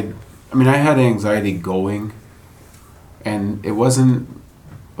I had anxiety going, and it wasn't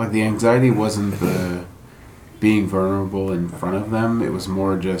like the anxiety wasn't the being vulnerable in front of them. It was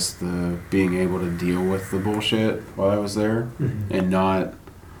more just the being able to deal with the bullshit while I was there, and not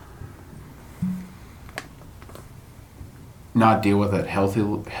deal with it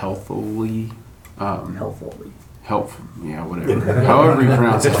healthily. Yeah, whatever. However you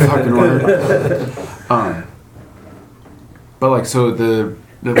pronounce that fucking word. But like, so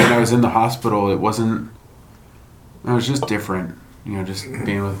when I was in the hospital, it was just different, you know, just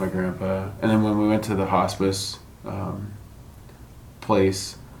being with my grandpa. And then when we went to the hospice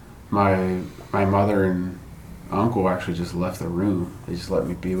place, my mother and uncle actually just left the room. They just let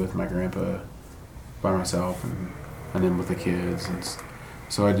me be with my grandpa by myself, and then with the kids. And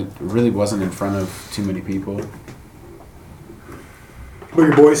so I really wasn't in front of too many people. But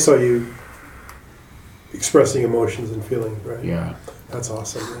your boys saw you expressing emotions and feelings, right? Yeah. That's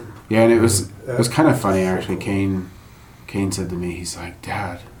awesome, man. Yeah, and it was kind of funny, actually. Kane said to me, he's like,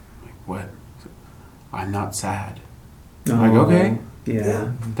 "Dad," I'm like, "What?" "I'm not sad." I'm like, "Okay."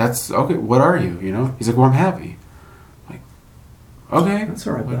 Yeah. That's okay. What are you? You know? He's like, "Well, I'm happy." I'm like, okay. That's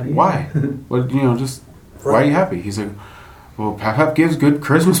all right, like, buddy. Why? What, you know, just why are you happy? He's like, "Well, Pap gives good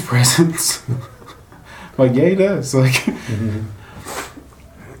Christmas presents." I'm like, yeah, he does. Like,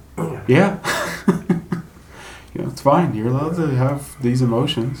 yeah. You know, it's fine. You're allowed to have these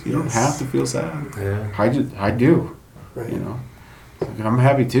emotions. You don't have to feel sad. Yeah. I do. Right. You know, like, I'm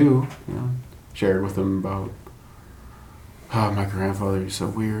happy too. You know, shared with him about, oh, my grandfather is so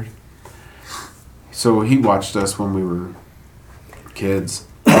weird. So he watched us when we were kids.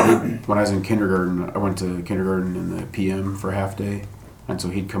 When I was in kindergarten, I went to kindergarten in the PM for half day, and so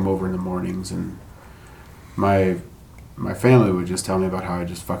he'd come over in the mornings, and my family would just tell me about how I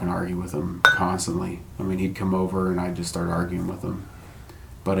just fucking argue with him constantly. I mean, he'd come over and I'd just start arguing with him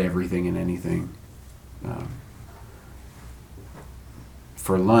about everything and anything.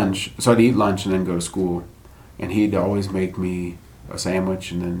 For lunch, so I'd eat lunch and then go to school, and he'd always make me a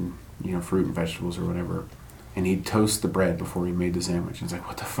sandwich and then, you know, fruit and vegetables or whatever, and he'd toast the bread before he made the sandwich. He's like,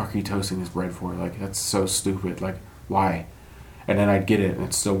 "What the fuck are you toasting this bread for? Like, that's so stupid. Like, why?" And then I'd get it and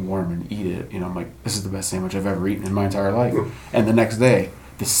it's still warm and eat it. You know, I'm like, this is the best sandwich I've ever eaten in my entire life. And the next day,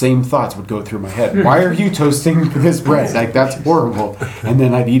 the same thoughts would go through my head. Why are you toasting this bread? Like, that's horrible. And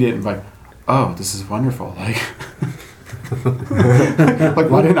then I'd eat it and be like, oh, this is wonderful. Like, like,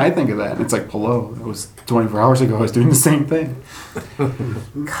 why didn't I think of that? And it's like, hello, it was 24 hours ago. I was doing the same thing.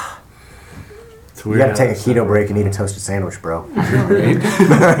 It's weird. You gotta take a keto break and eat a toasted sandwich, bro. Right?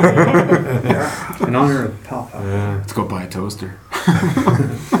 In honor of Papa. Yeah. Let's go buy a toaster.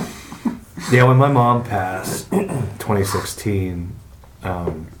 Yeah, when my mom passed, 2016,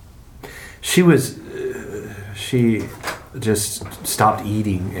 she just stopped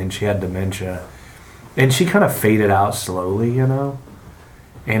eating and she had dementia, and she kind of faded out slowly, you know.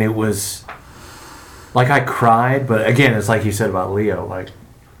 And it was like I cried, but again, it's like you said about Leo, like.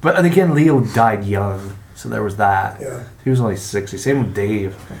 But again, Leo died young, so there was that. Yeah. He was only 60. Same with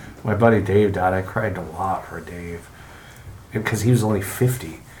Dave. My buddy Dave died. I cried a lot for Dave because he was only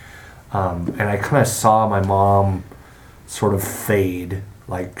 50. And I kind of saw my mom sort of fade.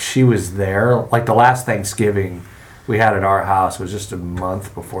 Like, she was there. Like, the last Thanksgiving we had at our house was just a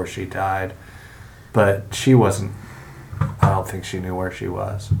month before she died. But she wasn't, I don't think she knew where she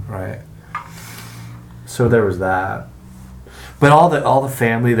was, right? So there was that. But all the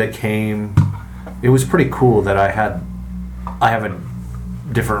family that came, it was pretty cool that I have a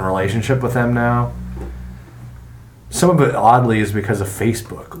different relationship with them now. Some of it, oddly, is because of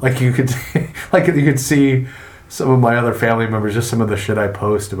Facebook. Like, you could see some of my other family members, just some of the shit I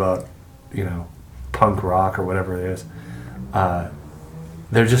post about, you know, punk rock or whatever it is.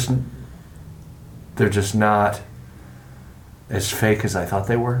 They're just not as fake as I thought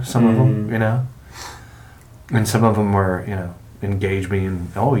they were. Some of them, you know, and some of them were, you know, engage me in,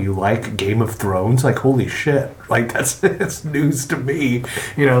 oh, you like Game of Thrones? Like, holy shit. Like, it's news to me.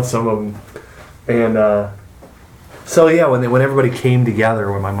 You know, some of them. And so, yeah, when everybody came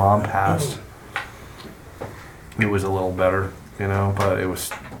together when my mom passed, it was a little better, you know, but it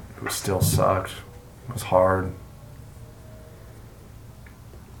still sucked. It was hard.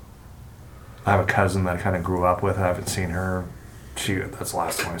 I have a cousin that I kind of grew up with. I haven't seen her. That's the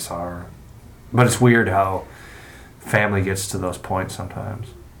last time I saw her. But it's weird how family gets to those points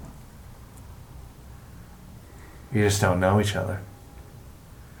sometimes. You just don't know each other.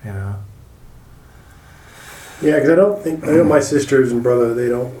 You know? Yeah, because I know my sisters and brother,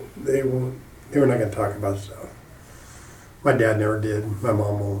 they were not going to talk about stuff. My dad never did. My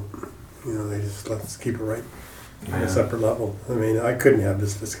mom won't. You know, they just let's keep it right on a separate level. I mean, I couldn't have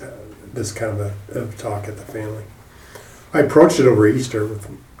this kind of talk at the family. I approached it over Easter with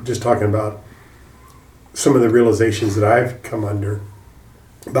just talking about some of the realizations that I've come under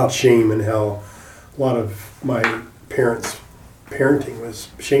about shame and how a lot of my parents' parenting was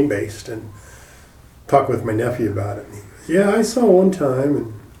shame-based, and talking with my nephew about it. And he goes, yeah, I saw one time,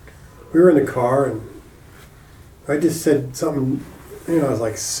 and we were in the car, and I just said something, you know, I was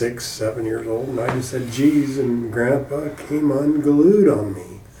like 6, 7 years old, and I just said, geez, and Grandpa came unglued on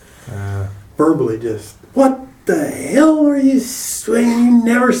me. Verbally just, what the hell are you swinging? You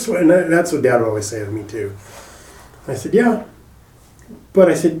never swing. That's what Dad would always say to me, too. I said, yeah. But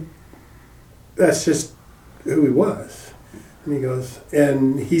I said, that's just who he was. And he goes,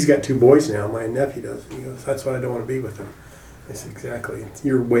 and he's got 2 boys now, my nephew does. And he goes, that's why I don't want to be with him. I said, exactly.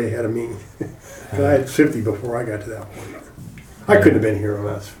 You're way ahead of me. Because I had 50 before I got to that point. I couldn't have been here when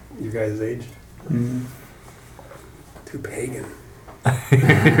I was you guys' age. Mm-hmm. Too pagan.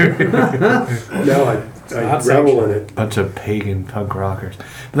 Now I revel in it. Bunch of pagan punk rockers.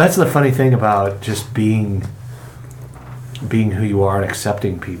 But that's the funny thing about just being who you are and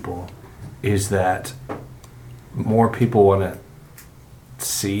accepting people, is that more people want to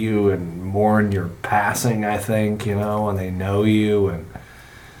see you and mourn your passing, I think, you know, and they know you, and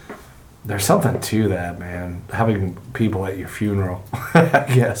there's something to that, man. Having people at your funeral, I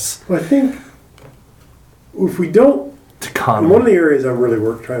guess. Well, I think if we don't, one of the areas I'm really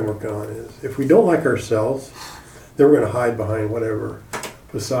trying to work on is if we don't like ourselves, then we're going to hide behind whatever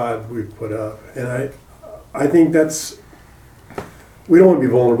facade we've put up. And I think we don't want to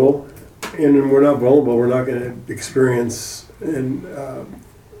be vulnerable. And when we're not vulnerable, we're not going to experience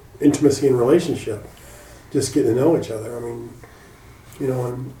intimacy in relationship. Just getting to know each other. I mean, you know,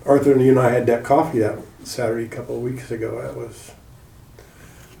 when Arthur and you and I had that coffee that Saturday a couple of weeks ago, that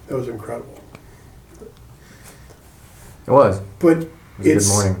was incredible. It was. But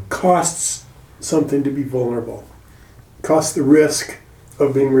it costs something to be vulnerable. Costs the risk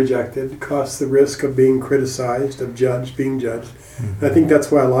of being rejected. Costs the risk of being criticized, of being judged. Mm-hmm. And I think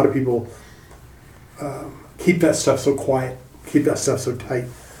that's why a lot of people keep that stuff so quiet, keep that stuff so tight.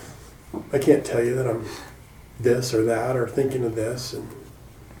 I can't tell you that I'm this or that or thinking of this, and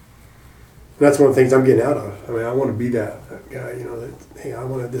that's one of the things I'm getting out of. I mean, I want to be that guy, you know, that, hey,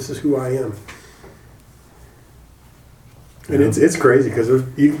 this is who I am. And it's crazy because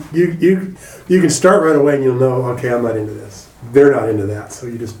you can start right away and you'll know, okay, I'm not into this. They're not into that. So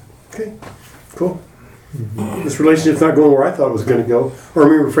you just, okay, cool. Mm-hmm. This relationship's not going where I thought it was going to go. Or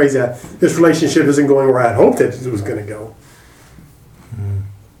let me rephrase that. This relationship isn't going where I had hoped it was going to go.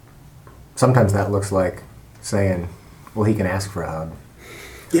 Sometimes that looks like saying, well, he can ask for a hug.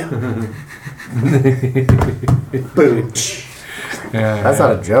 Yeah. Boom. Yeah, that's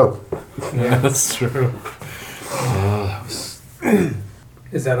not a joke. Yeah, that's true.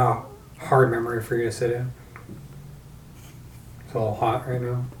 Is that a hard memory for you to sit in? It's all hot right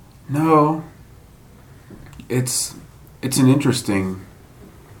now. No. It's an interesting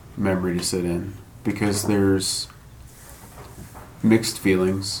memory to sit in because there's mixed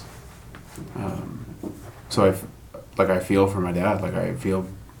feelings. So I feel for my dad. Like I feel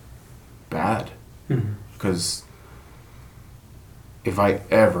bad because if I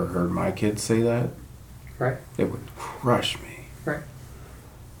ever heard my kids say that, right, it would crush me. Right.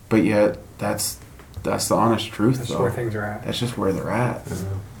 But yet that's the honest truth. That's though. where things are at. That's just where they're at.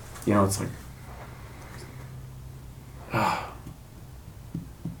 Mm-hmm. You know, it's like.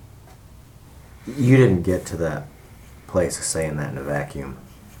 You didn't get to that place of saying that in a vacuum.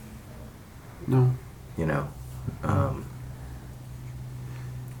 No. You know.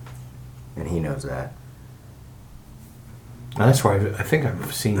 And he knows that. And that's why I think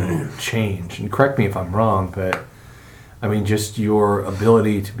I've seen you change. And correct me if I'm wrong, but I mean, just your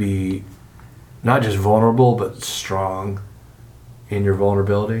ability to be not just vulnerable, but strong in your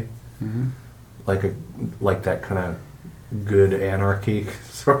vulnerability. Mm-hmm. Like that kind of good anarchy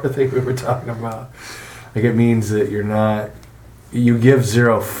sort of thing we were talking about. Like it means that you give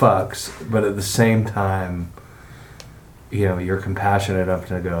zero fucks, but at the same time, you know, you're compassionate enough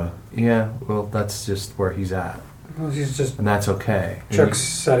to go, yeah, well, that's just where he's at. Well, he's just, and that's okay. Chuck's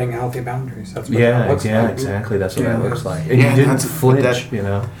setting healthy boundaries. That's what that looks like. Yeah, exactly. That's what that looks like. And you didn't flinch, you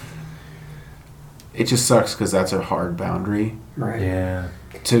know. It just sucks because that's a hard boundary. Right. Yeah.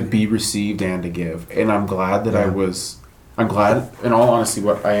 To be received and to give. And I'm glad that I'm glad, in all honesty,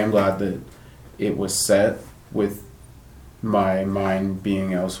 I am glad that it was set with my mind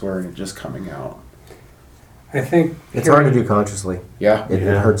being elsewhere and it just coming out. I think It's hard to do consciously. Yeah. It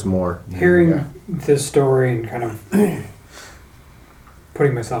hurts more. Hearing this story and kind of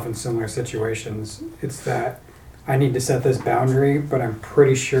putting myself in similar situations, it's that I need to set this boundary, but I'm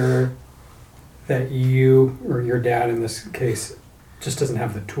pretty sure that you or your dad in this case just doesn't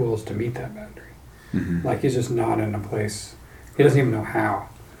have the tools to meet that boundary. Mm-hmm. Like he's just not in a place, he doesn't even know how.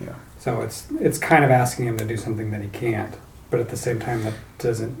 Yeah. So it's kind of asking him to do something that he can't, but at the same time that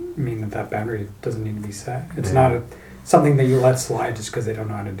doesn't mean that boundary doesn't need to be set. It's not something that you let slide just because they don't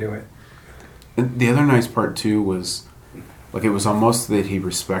know how to do it. And the other nice part too was, like, it was almost that he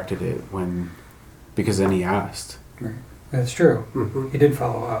respected it because then he asked. Right. That's true. Mm-hmm. He did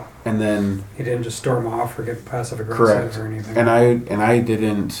follow up. And then he didn't just storm off or get passive aggressive correct. Or anything. And I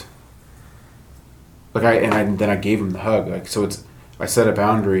didn't then I gave him the hug. Like, so I set a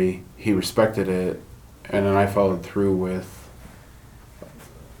boundary, he respected it, and then I followed through with,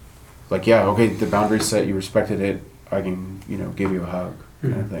 like, yeah, okay, the boundary's set, you respected it, I can, give you a hug,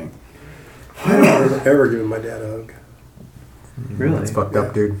 kind of thing. I don't ever given my dad a hug. Really? It's fucked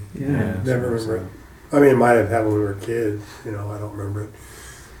up, dude. Yeah. Never remember it. I mean, it might have happened when we were kids. I don't remember it.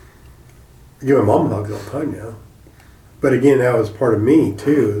 I give my mom hugs all the time now. But again, that was part of me,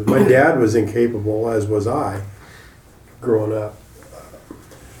 too. My dad was incapable, as was I, growing up.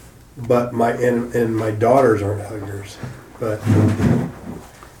 But my daughters aren't huggers. But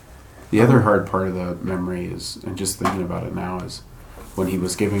the other hard part of the memory is, and just thinking about it now, is when he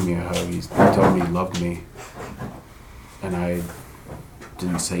was giving me a hug, he told me he loved me. And I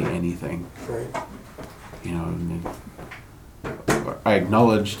didn't say anything. Right. And I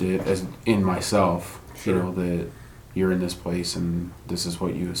acknowledged it as in myself, sure. That you're in this place and this is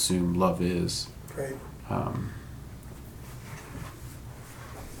what you assume love is. Right.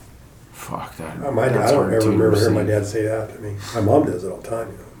 Fuck that. I don't ever remember hearing my dad say that to me. My mom does it all the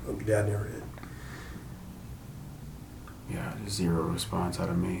time. But my dad never did. Yeah, zero response out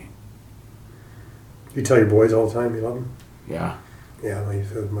of me. You tell your boys all the time you love them? Yeah. Yeah, I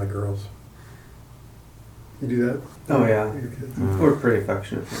used to with my girls. You do that? Oh, yeah. We're pretty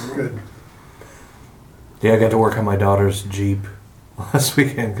affectionate. Good. Yeah, I got to work on my daughter's Jeep last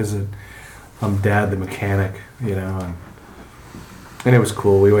weekend because I'm Dad, the mechanic, and it was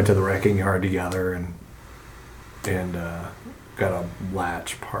cool. We went to the wrecking yard together and got a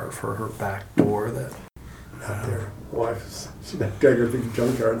latch part for her back door that. Out there. Wife, she got her through the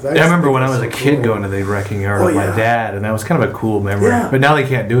junkyards. I remember when I was a kid going to the wrecking yard with my dad, and that was kind of a cool memory. Yeah. But now they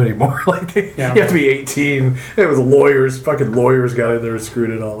can't do it anymore. You have to be 18. It was fucking lawyers got in there and screwed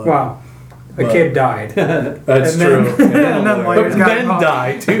it all up. Wow. A kid died. That's true. And then lawyers got men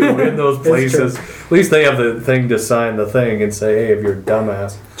die too in those places. At least they have the thing to sign the thing and say, hey, if you're a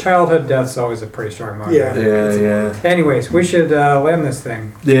dumbass. Childhood death's always a pretty strong motivator. Yeah. Anyways, we should land this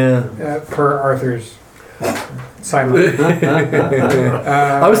thing. Yeah. Per Arthur's silent.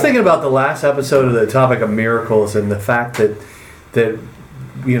 I was thinking about the last episode of the topic of miracles and the fact that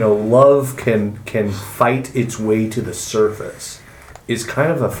love can fight its way to the surface is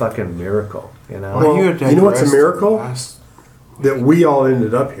kind of a fucking miracle, Well, you know what's a miracle? That we all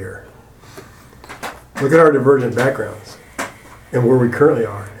ended up here. Look at our divergent backgrounds and where we currently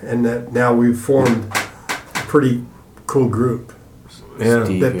are, and that now we've formed a pretty cool group. Yeah.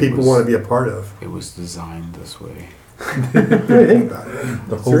 Steve, that people want to be a part of. It was designed this way. What do you think about it?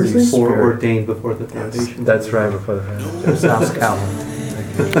 The Holy Spirit. Ordained before the foundation. That's right, before the foundation. South Calvin.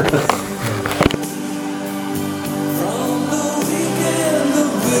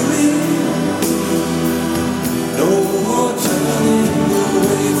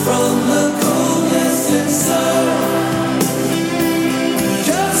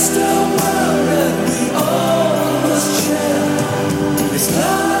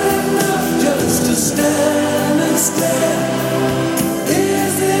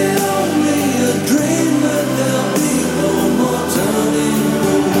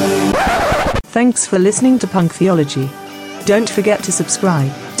 Thanks for listening to Punk Theology. Don't forget to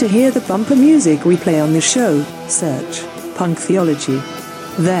subscribe. To hear the bumper music we play on the show, search Punk Theology.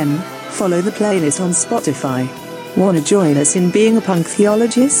 Then, follow the playlist on Spotify. Want to join us in being a punk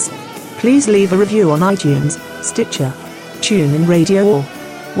theologist? Please leave a review on iTunes, Stitcher, TuneIn Radio, or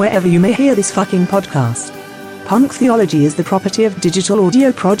wherever you may hear this fucking podcast. Punk Theology is the property of Digital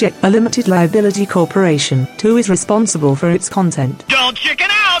Audio Project, a limited liability corporation, who is responsible for its content. Don't chicken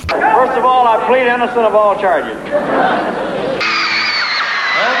out! First of all, I plead innocent of all charges. Elvis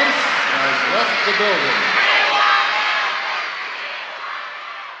has left the building.